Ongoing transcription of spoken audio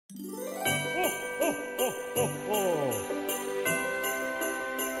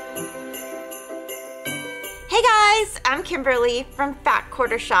Kimberly from Fat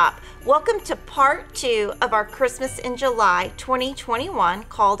Quarter Shop. Welcome to part 2 of our Christmas in July 2021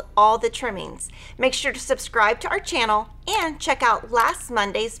 called All the Trimmings. Make sure to subscribe to our channel and check out last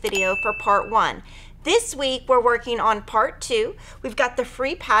Monday's video for part 1. This week we're working on part 2. We've got the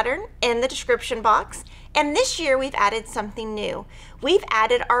free pattern in the description box, and this year we've added something new. We've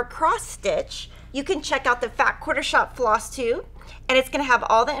added our cross stitch. You can check out the Fat Quarter Shop floss tube, and it's going to have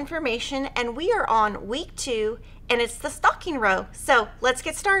all the information, and we are on week 2 and it's the stocking row. So let's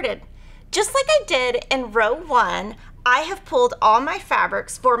get started. Just like I did in row 1, I have pulled all my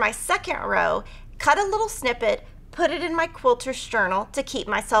fabrics for my second row, cut a little snippet, put it in my quilter's journal to keep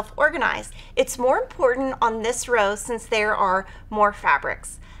myself organized. It's more important on this row since there are more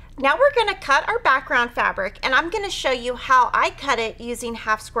fabrics. Now we're going to cut our background fabric, and I'm going to show you how I cut it using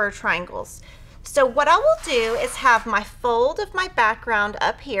half square triangles. So what I will do is have my fold of my background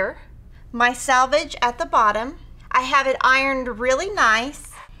up here, my selvage at the bottom. I have it ironed really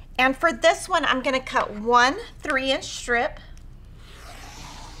nice, and for this one I'm going to cut one 3-inch strip.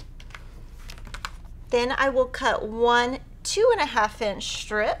 Then I will cut one 2.5-inch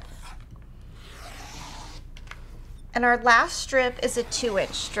strip, and our last strip is a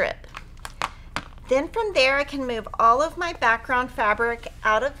 2-inch strip. Then from there I can move all of my background fabric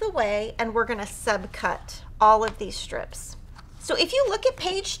out of the way, and we're going to subcut all of these strips. So if you look at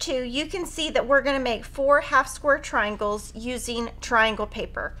page 2, you can see that we're going to make 4 half square triangles using triangle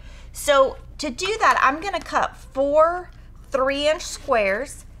paper. So to do that, I'm going to cut 4 3-inch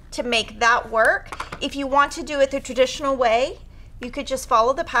squares to make that work. If you want to do it the traditional way, you could just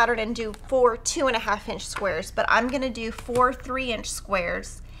follow the pattern and do 4 2.5-inch squares, but I'm going to do 4 3-inch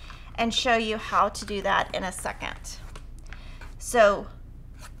squares and show you how to do that in a second. So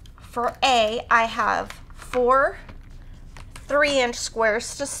for A, I have 4 3-inch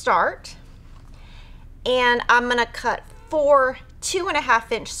squares to start, and I'm going to cut 4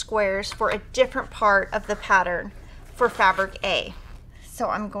 2.5-inch squares for a different part of the pattern for fabric A. So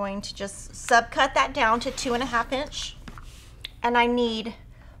I'm going to just subcut that down to 2.5-inch, and I need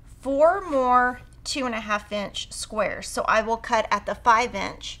 4 more 2.5-inch squares. So I will cut at the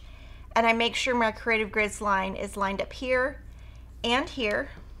 5-inch, and I make sure my Creative Grids line is lined up here and here.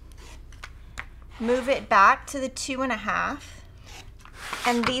 Move it back to the 2.5,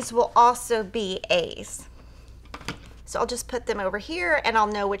 and these will also be A's. So I'll just put them over here and I'll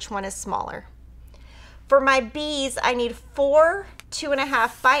know which one is smaller. For my B's, I need 4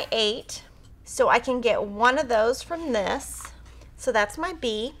 2.5 by 8, so I can get one of those from this. So that's my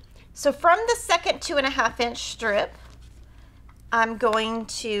B. So from the second 2.5-inch strip, I'm going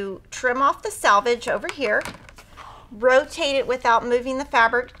to trim off the selvage over here, rotate it without moving the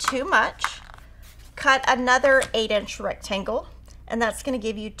fabric too much, cut another 8-inch rectangle, and that's going to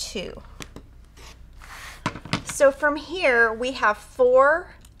give you 2. So from here we have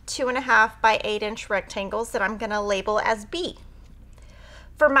 4 2.5 by 8-inch rectangles that I'm going to label as B.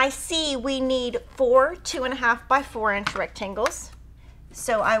 For my C, we need 4 2.5 by 4-inch rectangles.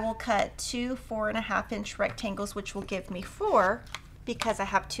 So I will cut 2 4.5-inch rectangles, which will give me 4 because I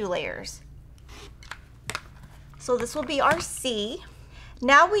have 2 layers. So this will be our C.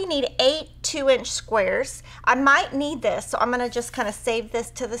 Now we need 8 2-inch squares. I might need this, so I'm going to just kind of save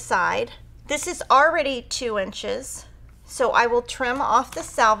this to the side. This is already 2 inches, so I will trim off the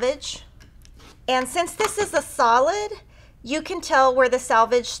selvage. And since this is a solid, you can tell where the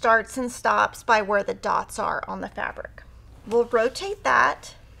selvage starts and stops by where the dots are on the fabric. We'll rotate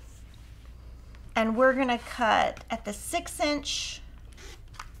that, and we're going to cut at the 6-inch,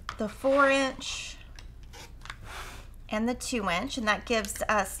 the 4-inch, and the 2-inch, and that gives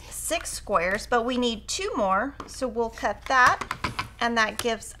us 6 squares, but we need 2 more, so we'll cut that, and that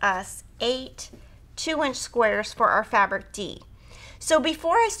gives us 8 2-inch squares for our fabric D. So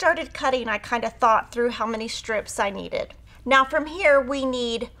before I started cutting, I kind of thought through how many strips I needed. Now from here we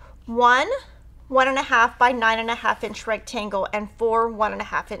need 1 1.5 by 9.5-inch rectangle and 4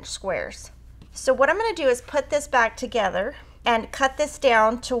 1.5-inch squares. So what I'm going to do is put this back together and cut this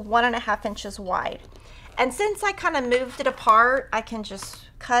down to 1.5 inches wide. And since I kind of moved it apart, I can just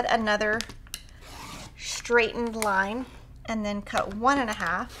cut another straightened line and then cut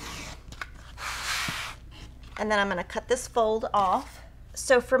 1.5. And then I'm going to cut this fold off.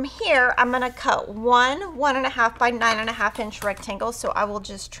 So from here, I'm going to cut 1 1.5 by 9.5-inch rectangle. So I will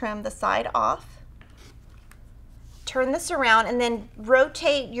just trim the side off. Turn this around and then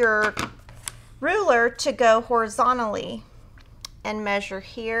rotate your ruler to go horizontally and measure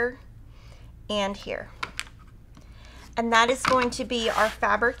here and here. And that is going to be our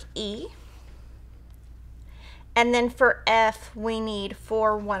fabric E. And then for F, we need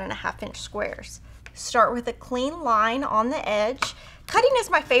 4 1.5-inch squares. Start with a clean line on the edge. Cutting is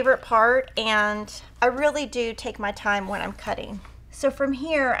my favorite part, and I really do take my time when I'm cutting. So from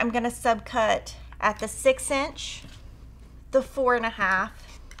here, I'm gonna subcut at the 6-inch, the 4.5,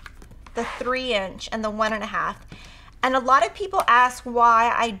 the 3-inch, and the 1.5. And a lot of people ask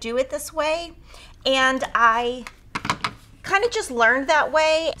why I do it this way, and I kind of just learned that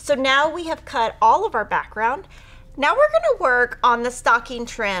way. So now we have cut all of our background. Now we're going to work on the stocking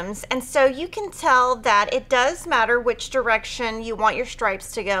trims, and so you can tell that it does matter which direction you want your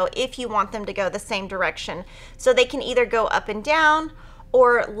stripes to go if you want them to go the same direction. So they can either go up and down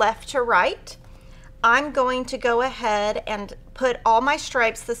or left to right. I'm going to go ahead and put all my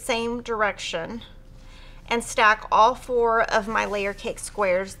stripes the same direction and stack all 4 of my layer cake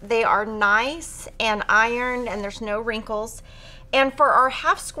squares. They are nice and ironed and there's no wrinkles. And for our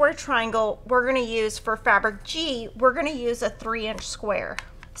half square triangle, we're gonna use for fabric G, we're gonna use a 3-inch square.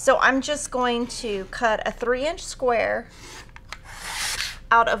 So I'm just going to cut a 3-inch square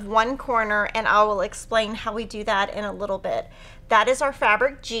out of one corner, and I will explain how we do that in a little bit. That is our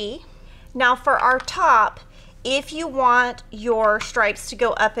fabric G. Now for our top, if you want your stripes to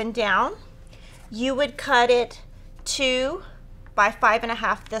go up and down, you would cut it 2 by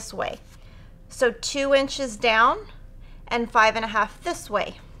 5.5 this way. So 2 inches down and 5.5 this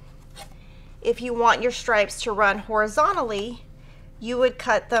way. If you want your stripes to run horizontally, you would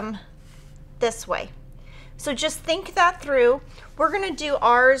cut them this way. So just think that through. We're gonna do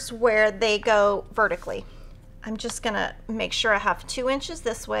ours where they go vertically. I'm just gonna make sure I have 2 inches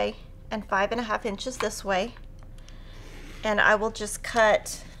this way and 5.5 inches this way. And I will just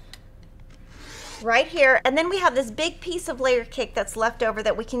cut right here. And then we have this big piece of layer cake that's left over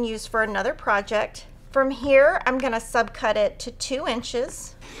that we can use for another project. From here, I'm gonna subcut it to 2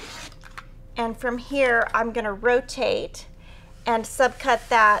 inches. And from here, I'm gonna rotate and subcut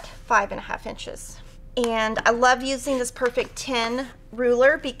that 5.5 inches. And I love using this Perfect 10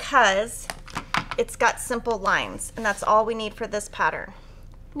 ruler because it's got simple lines, and that's all we need for this pattern.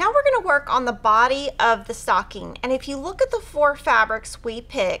 Now we're gonna work on the body of the stocking. And if you look at the 4 fabrics we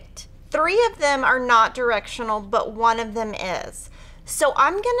picked, 3 of them are not directional, but 1 of them is. So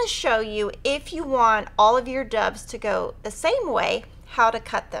I'm gonna show you, if you want all of your doves to go the same way, how to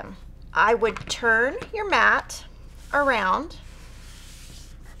cut them. I would turn your mat around,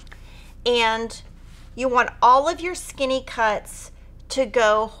 and you want all of your skinny cuts to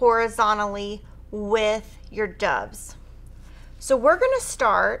go horizontally with your doves. So we're gonna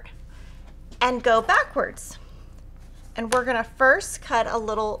start and go backwards. And we're gonna first cut a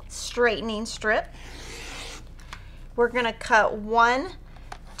little straightening strip. We're gonna cut 1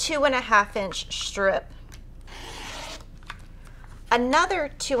 2.5-inch strip,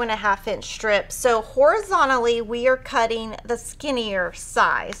 another 2.5-inch strip. So horizontally, we are cutting the skinnier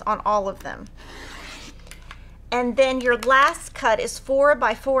size on all of them. And then your last cut is 4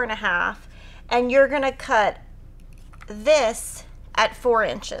 by 4.5, and you're gonna cut this at 4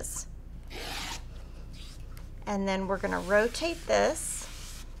 inches. And then we're gonna rotate this,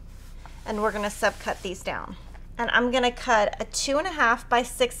 and we're gonna subcut these down. And I'm gonna cut a 2.5 by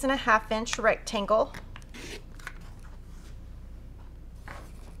 6.5-inch rectangle.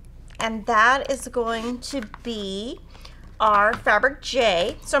 And that is going to be our fabric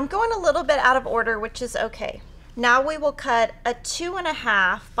J. So I'm going a little bit out of order, which is okay. Now we will cut a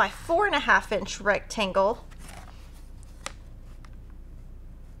 2.5 by 4.5-inch rectangle.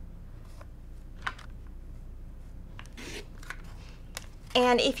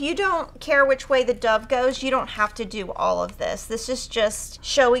 And if you don't care which way the dove goes, you don't have to do all of this. This is just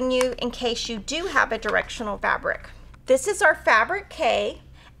showing you in case you do have a directional fabric. This is our fabric K,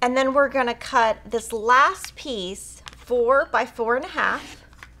 and then we're gonna cut this last piece 4 by 4.5.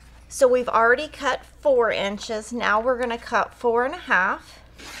 So we've already cut 4 inches. Now we're gonna cut 4.5.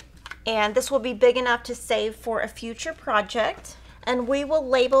 And this will be big enough to save for a future project. And we will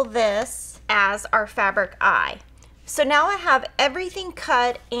label this as our fabric I. So now I have everything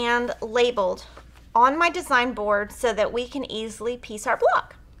cut and labeled on my design board so that we can easily piece our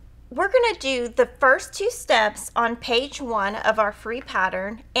block. We're gonna do the first 2 steps on page 1 of our free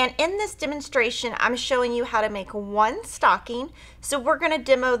pattern. And in this demonstration, I'm showing you how to make 1 stocking. So we're gonna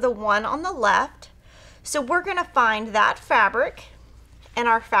demo the one on the left. So we're gonna find that fabric and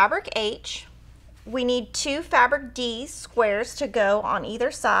our fabric H. We need 2 fabric D squares to go on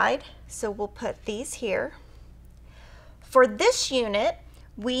either side. So we'll put these here. For this unit,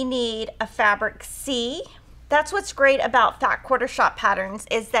 we need a fabric C. That's what's great about fat quarter shop patterns,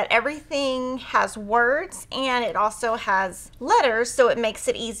 is that everything has words and it also has letters, so it makes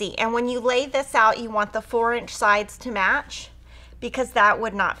it easy. And when you lay this out, you want the 4-inch sides to match because that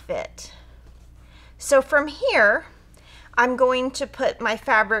would not fit. So from here, I'm going to put my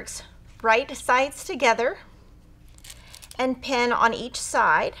fabrics right sides together and pin on each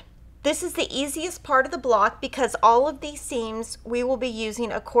side. This is the easiest part of the block because all of these seams we will be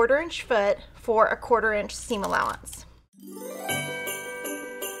using a 1/4 inch foot for a 1/4 inch seam allowance.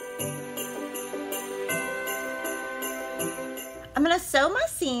 I'm going to sew my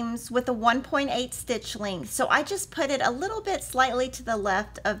seams with a 1.8 stitch length, so I just put it a little bit slightly to the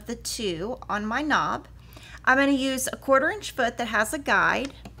left of the 2 on my knob. I'm going to use a 1/4 inch foot that has a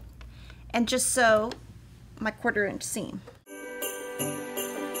guide and just sew my 1/4 inch seam.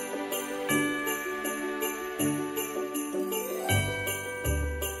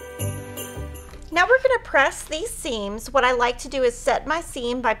 Now we're going to press these seams. What I like to do is set my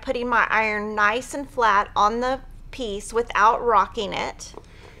seam by putting my iron nice and flat on the piece without rocking it.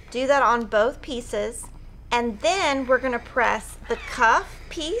 Do that on both pieces, and then we're going to press the cuff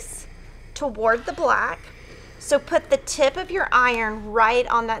piece toward the black. So put the tip of your iron right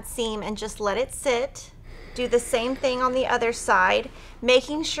on that seam and just let it sit. Do the same thing on the other side,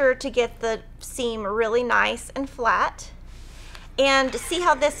 making sure to get the seam really nice and flat. And see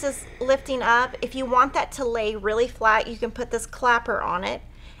how this is lifting up? If you want that to lay really flat, you can put this clapper on it,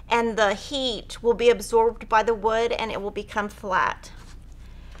 and the heat will be absorbed by the wood and it will become flat.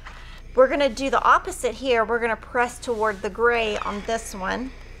 We're going to do the opposite here. We're going to press toward the gray on this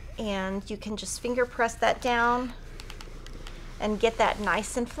one, and you can just finger press that down and get that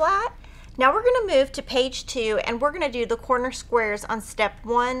nice and flat. Now we're going to move to page 2, and we're going to do the corner squares on step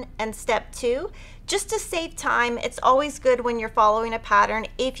 1 and step 2. Just to save time, it's always good when you're following a pattern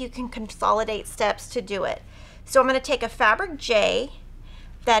if you can consolidate steps to do it. So I'm going to take a fabric J,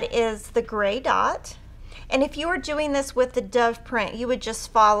 that is the gray dot, and if you were doing this with the dove print, you would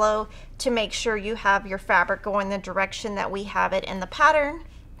just follow to make sure you have your fabric going the direction that we have it in the pattern.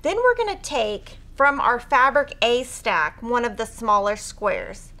 Then we're going to take from our fabric A stack one of the smaller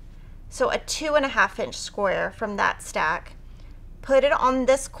squares, so a 2.5 inch square from that stack, put it on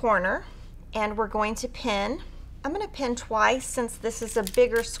this corner, and we're going to pin. I'm going to pin twice since this is a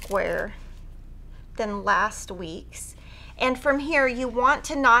bigger square than last week's. And from here, you want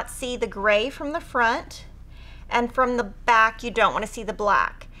to not see the gray from the front, and from the back, you don't want to see the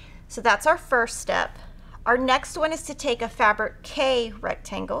black. So that's our first step. Our next one is to take a fabric K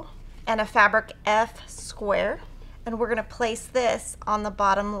rectangle and a fabric F square, and we're going to place this on the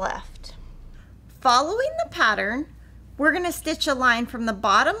bottom left. Following the pattern, we're going to stitch a line from the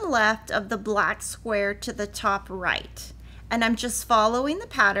bottom left of the black square to the top right. And I'm just following the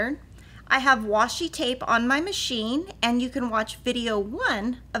pattern. I have washi tape on my machine, and you can watch video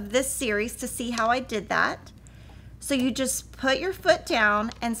 1 of this series to see how I did that. So you just put your foot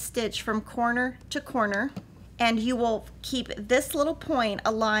down and stitch from corner to corner, and you will keep this little point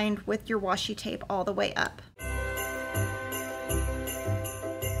aligned with your washi tape all the way up.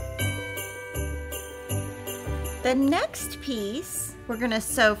 The next piece, we're going to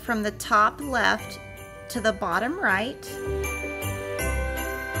sew from the top left to the bottom right.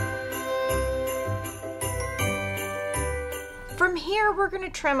 From here, we're going to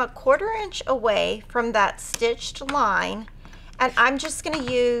trim a 1/4 inch away from that stitched line, and I'm just going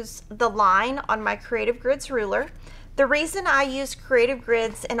to use the line on my Creative Grids ruler. The reason I use Creative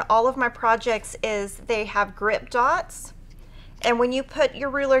Grids in all of my projects is they have grip dots, and when you put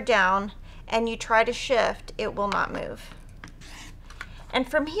your ruler down and you try to shift, it will not move. And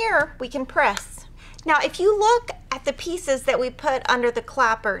from here, we can press. Now, if you look at the pieces that we put under the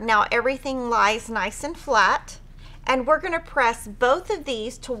clapper, now everything lies nice and flat. And we're going to press both of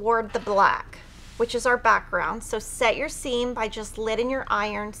these toward the black, which is our background. So set your seam by just letting your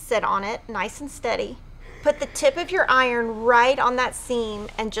iron sit on it nice and steady. Put the tip of your iron right on that seam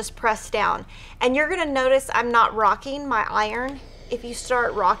and just press down. And you're going to notice I'm not rocking my iron. If you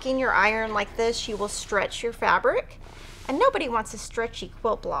start rocking your iron like this, you will stretch your fabric. And nobody wants a stretchy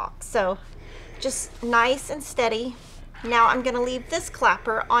quilt block. So just nice and steady. Now I'm going to leave this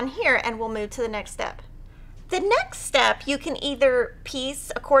clapper on here, and we'll move to the next step. The next step, you can either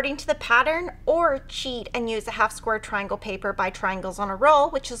piece according to the pattern or cheat and use a 1/2 square triangle paper by triangles on a roll,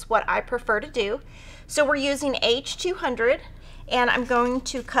 which is what I prefer to do. So we're using H200, and I'm going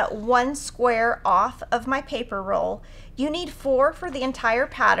to cut 1 square off of my paper roll. You need 4 for the entire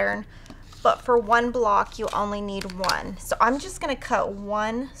pattern, but for 1 block, you only need 1. So I'm just going to cut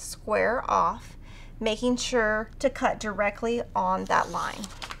 1 square off, making sure to cut directly on that line.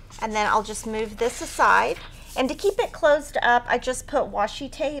 And then I'll just move this aside. And to keep it closed up, I just put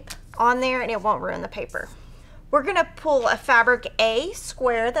washi tape on there, and it won't ruin the paper. We're going to pull a fabric A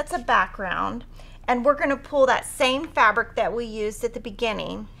square that's a background, and we're going to pull that same fabric that we used at the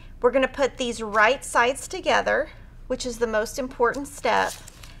beginning. We're going to put these right sides together, which is the most important step,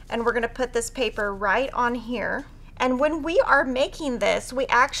 and we're going to put this paper right on here. And when we are making this, we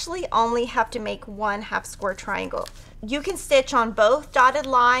actually only have to make one half square triangle. You can stitch on both dotted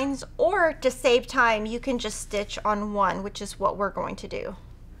lines, or to save time, you can just stitch on one, which is what we're going to do.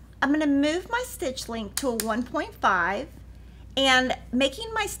 I'm going to move my stitch length to a 1.5, and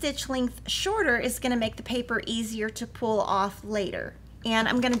making my stitch length shorter is going to make the paper easier to pull off later. And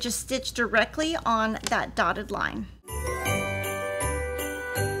I'm going to just stitch directly on that dotted line.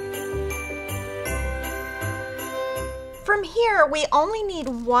 From here, we only need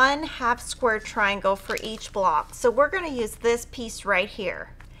one half square triangle for each block. So we're going to use this piece right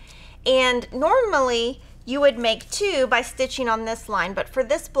here. And normally you would make two by stitching on this line, but for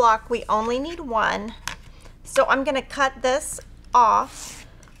this block we only need one. So I'm going to cut this off,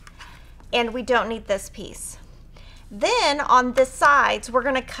 and we don't need this piece. Then on the sides, we're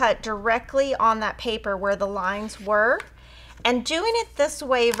going to cut directly on that paper where the lines were. And doing it this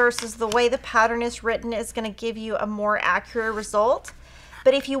way versus the way the pattern is written is going to give you a more accurate result.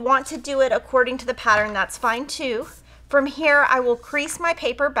 But if you want to do it according to the pattern, that's fine too. From here, I will crease my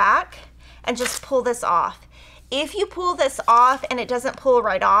paper back and just pull this off. If you pull this off and it doesn't pull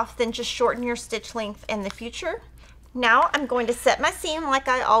right off, then just shorten your stitch length in the future. Now I'm going to set my seam like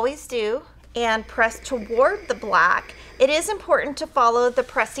I always do and press toward the black. It is important to follow the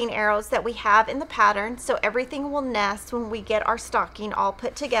pressing arrows that we have in the pattern so everything will nest when we get our stocking all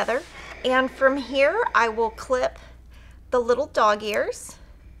put together. And from here I will clip the little dog ears.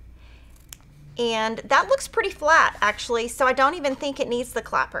 And that looks pretty flat actually, so I don't even think it needs the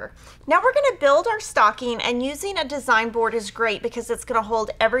clapper. Now we're going to build our stocking, and using a design board is great because it's going to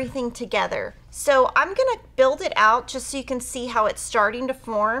hold everything together. So I'm going to build it out just so you can see how it's starting to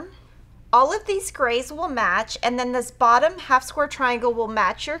form. All of these grays will match, and then this bottom half square triangle will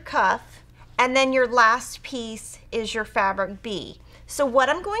match your cuff, and then your last piece is your fabric B. So what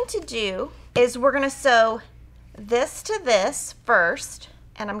I'm going to do is we're going to sew this to this first,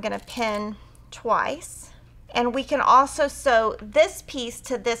 and I'm going to pin twice, and we can also sew this piece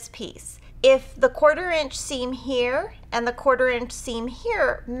to this piece. If the 1/4 inch seam here and the 1/4 inch seam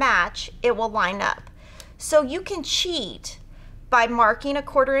here match, it will line up. So you can cheat by marking a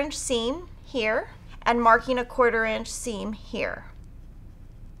 1/4 inch seam here and marking a 1/4 inch seam here.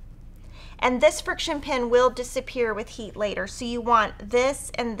 And this friction pin will disappear with heat later, so you want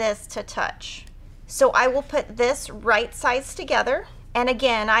this and this to touch. So I will put this right sides together. And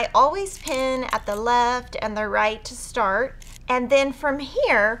again, I always pin at the left and the right to start. And then from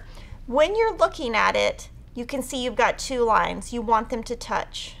here, when you're looking at it, you can see you've got two lines. You want them to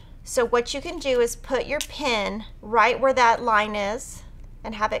touch. So what you can do is put your pin right where that line is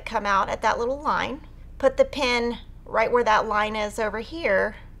and have it come out at that little line. Put the pin right where that line is over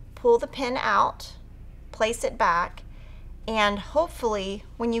here. Pull the pin out, place it back, and hopefully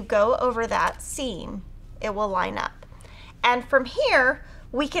when you go over that seam, it will line up. And from here,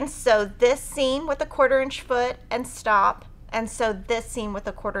 we can sew this seam with a 1/4 inch foot and stop, and sew this seam with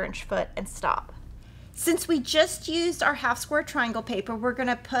a 1/4 inch foot and stop. Since we just used our half square triangle paper, we're going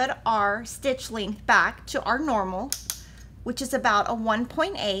to put our stitch length back to our normal, which is about a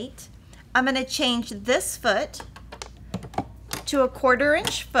 1.8. I'm going to change this foot to a 1/4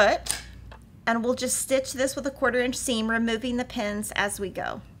 inch foot, and we'll just stitch this with a 1/4 inch seam, removing the pins as we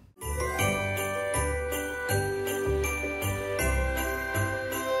go.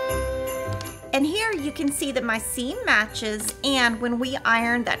 And here you can see that my seam matches, and when we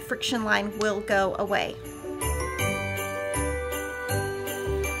iron, that friction line will go away.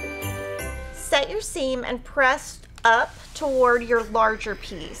 Set your seam and press up toward your larger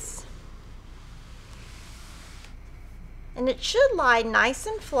piece. And it should lie nice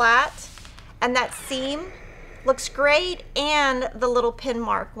and flat, and that seam looks great, and the little pin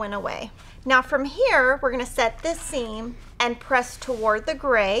mark went away. Now from here, we're going to set this seam and press toward the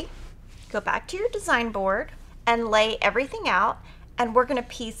gray. Go back to your design board and lay everything out, and we're going to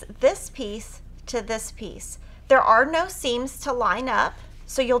piece this piece to this piece. There are no seams to line up,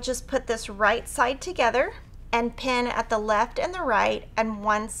 so you'll just put this right side together and pin at the left and the right and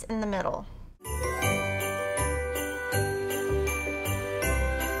once in the middle.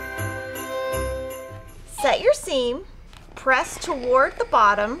 Set your seam, press toward the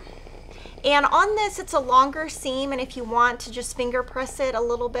bottom. And on this, it's a longer seam, and if you want to just finger press it a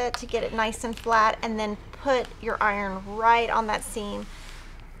little bit to get it nice and flat, and then put your iron right on that seam.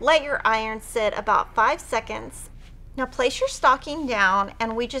 Let your iron sit about 5 seconds. Now place your stocking down,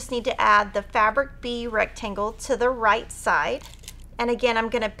 and we just need to add the fabric B rectangle to the right side. And again, I'm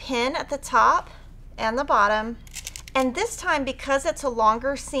going to pin at the top and the bottom, And this time, because it's a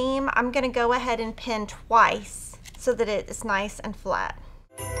longer seam, I'm going to go ahead and pin twice so that it is nice and flat.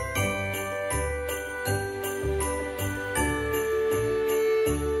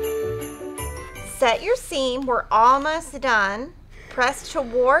 Set your seam. We're almost done. Press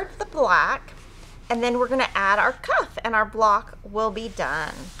toward the black, and then we're going to add our cuff and our block will be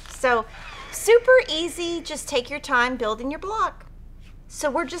done. So super easy. Just take your time building your block. So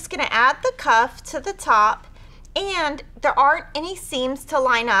we're just going to add the cuff to the top, and there aren't any seams to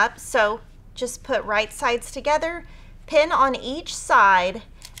line up, so just put right sides together, pin on each side,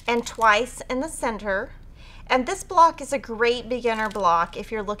 and twice in the center. And this block is a great beginner block.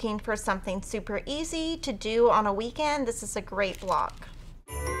 If you're looking for something super easy to do on a weekend, this is a great block.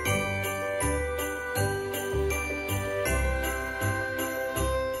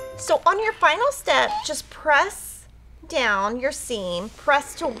 So on your final step, just press down your seam,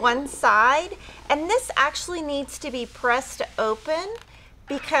 press to one side, and this actually needs to be pressed open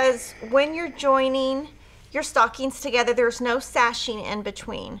because when you're joining your stockings together, there's no sashing in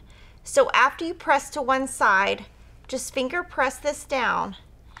between. So after you press to one side, just finger press this down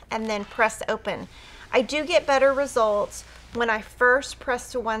and then press open. I do get better results when I first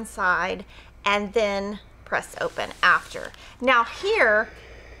press to one side and then press open after. Now here,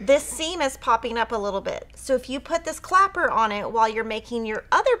 this seam is popping up a little bit. So if you put this clapper on it while you're making your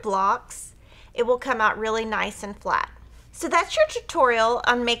other blocks, it will come out really nice and flat. So that's your tutorial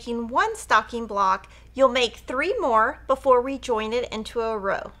on making one stocking block. You'll make 3 more before we join it into a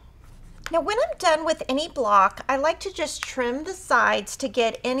row. Now when I'm done with any block, I like to just trim the sides to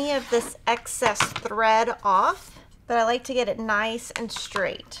get any of this excess thread off, but I like to get it nice and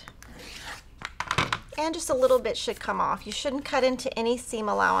straight. And just a little bit should come off. You shouldn't cut into any seam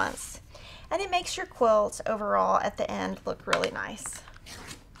allowance. And it makes your quilt overall at the end look really nice.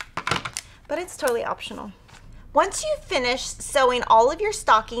 But it's totally optional. Once you've finished sewing all of your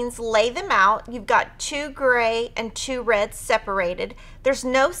stockings, lay them out. You've got 2 gray and 2 reds separated. There's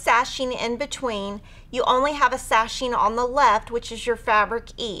no sashing in between. You only have a sashing on the left, which is your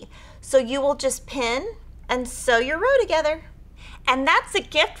fabric E. So you will just pin and sew your row together. And that's a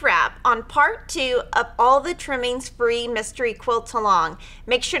gift wrap on part 2 of all the Trimmings free mystery quilts along.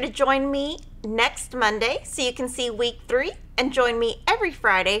 Make sure to join me next Monday so you can see week 3, and join me every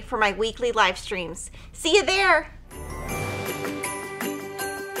Friday for my weekly live streams. See you there.